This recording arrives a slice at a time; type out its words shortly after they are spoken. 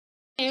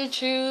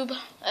YouTube.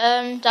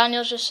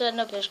 Daniel's just setting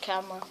up his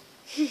camera.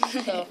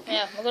 So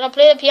yeah, we're gonna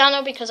play the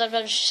piano because I've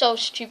been so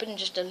stupid and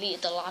just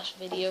deleted the last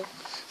video.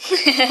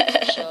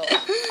 So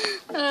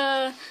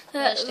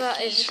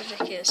that is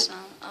ridiculous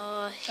now.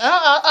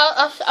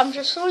 I'm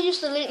just so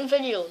used to deleting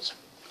videos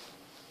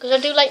because I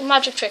do like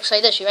magic tricks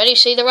like this. You ready?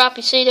 See the rap?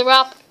 You see the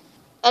rap?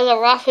 And the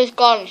rap is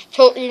gone. It's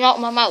totally not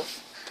in my mouth.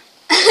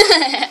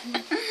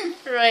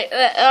 Right,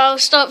 I'll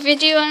start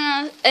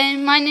videoing.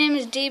 And my name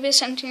is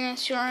DB17,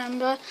 as you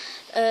remember.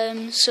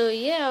 So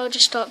yeah, I'll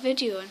just start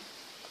videoing.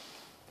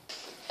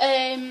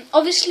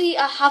 Obviously,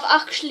 I have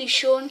actually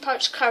shown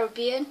Pirates of the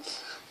Caribbean.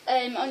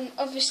 And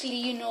obviously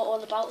you know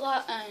all about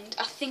that, and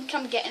I think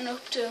I'm getting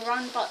up to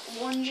around about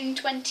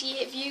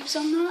 128 views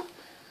on that.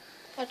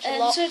 That's a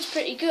lot. So it's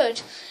pretty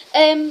good.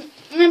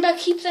 Remember,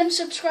 keep them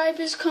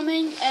subscribers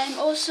coming.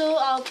 Also,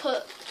 I'll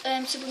put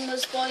Super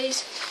Muzz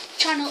Boy's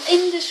channel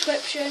in the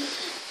description.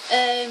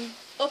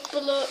 Up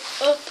below,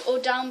 up or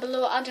down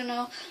below, I don't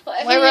know.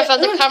 Wherever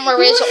the camera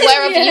is,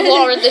 wherever you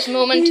are at this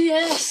moment.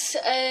 Yes.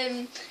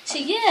 So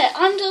yeah,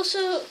 and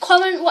also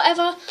comment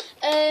whatever,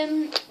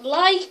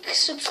 like,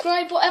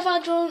 subscribe, whatever. I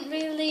don't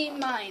really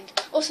mind.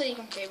 Also, you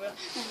can favourite.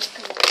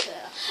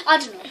 I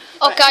don't know.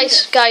 Oh,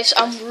 right, guys,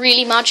 I'm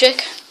really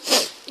magic.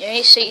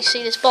 You see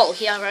this bottle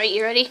here, right?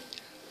 You ready?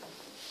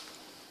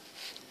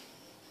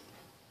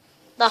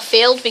 That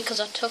failed because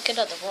I took it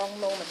at the wrong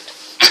moment.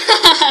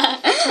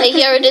 Hey,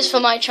 here it is for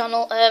my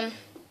channel. I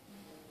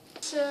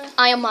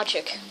am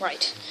magic.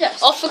 Right.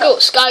 Yes. Off we go.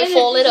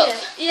 Skyfall it up.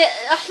 Yeah,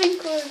 I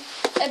think we're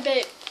a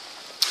bit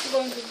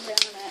going to the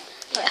minute.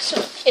 Yeah. So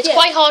it's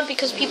quite hard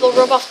because people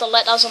rub off the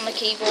letters on the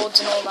keyboards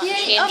and all that and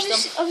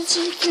change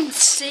obviously you can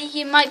see.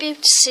 You might be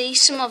able to see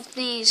some of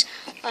these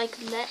like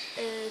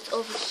letters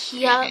over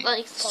here,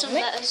 like some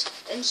letters,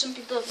 and some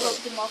people have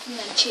rubbed them off and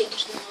then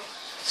changed them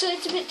off. So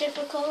it's a bit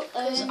difficult.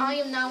 Because I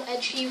am now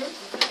Ed Sheeran.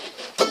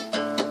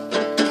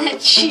 Ed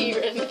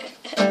Sheeran.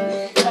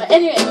 Right,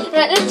 anyway,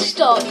 right, let's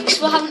start because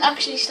we haven't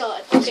actually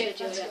started. Okay,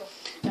 let's go.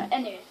 Right,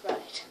 anyway,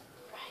 right.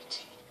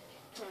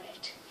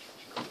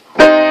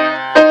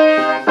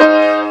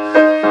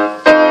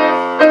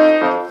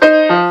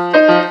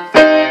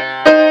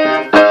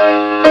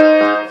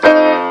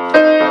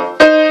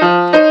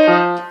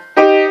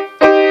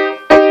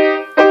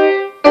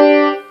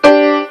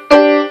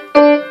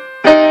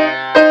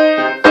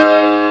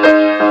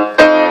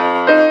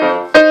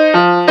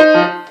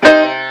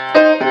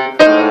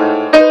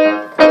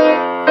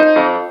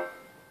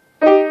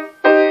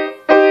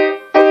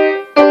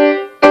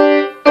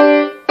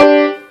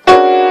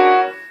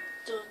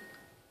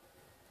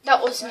 That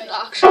wasn't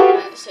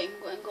actually the thing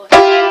going. But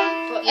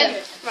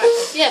anyway,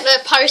 right. Yeah. The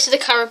Pirates of the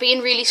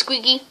Caribbean, really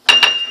squeaky.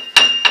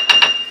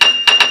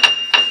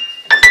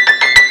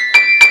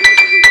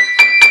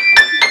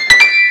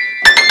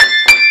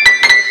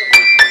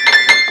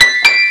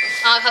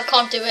 I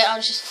can't do it. I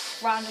was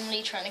just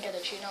randomly trying to get a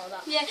tune out of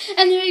that. Yeah.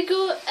 Anyway,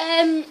 go.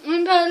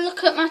 Remember,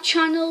 look at my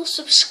channel,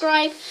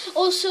 subscribe.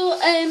 Also,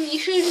 you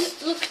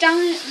should look down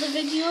at the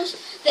videos.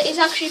 There is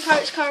actually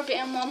Pirates of the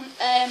Caribbean one.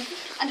 And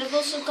I've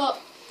also got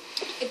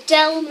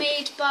Adele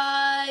made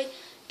by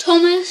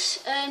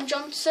Thomas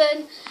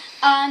Johnson,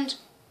 and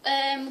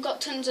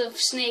got tons of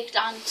snake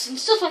dance and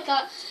stuff like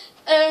that.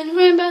 And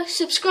remember,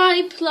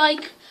 subscribe,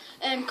 like,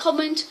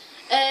 comment,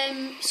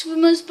 Super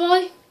Muzz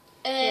Boy,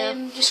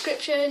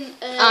 description.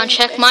 And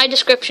check my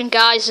description,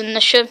 guys, and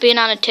there should be an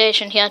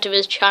annotation here to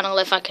his channel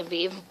if I can be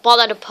even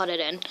bothered to put it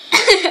in.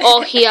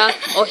 or here,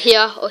 or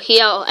here, or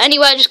here, or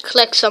anywhere. Just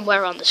click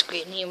somewhere on the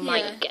screen and you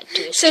might get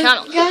to his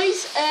channel. So,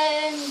 guys,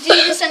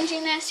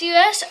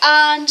 DB17SUS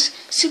and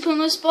Super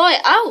Muzz Boy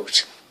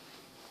out.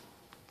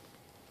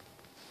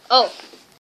 Oh.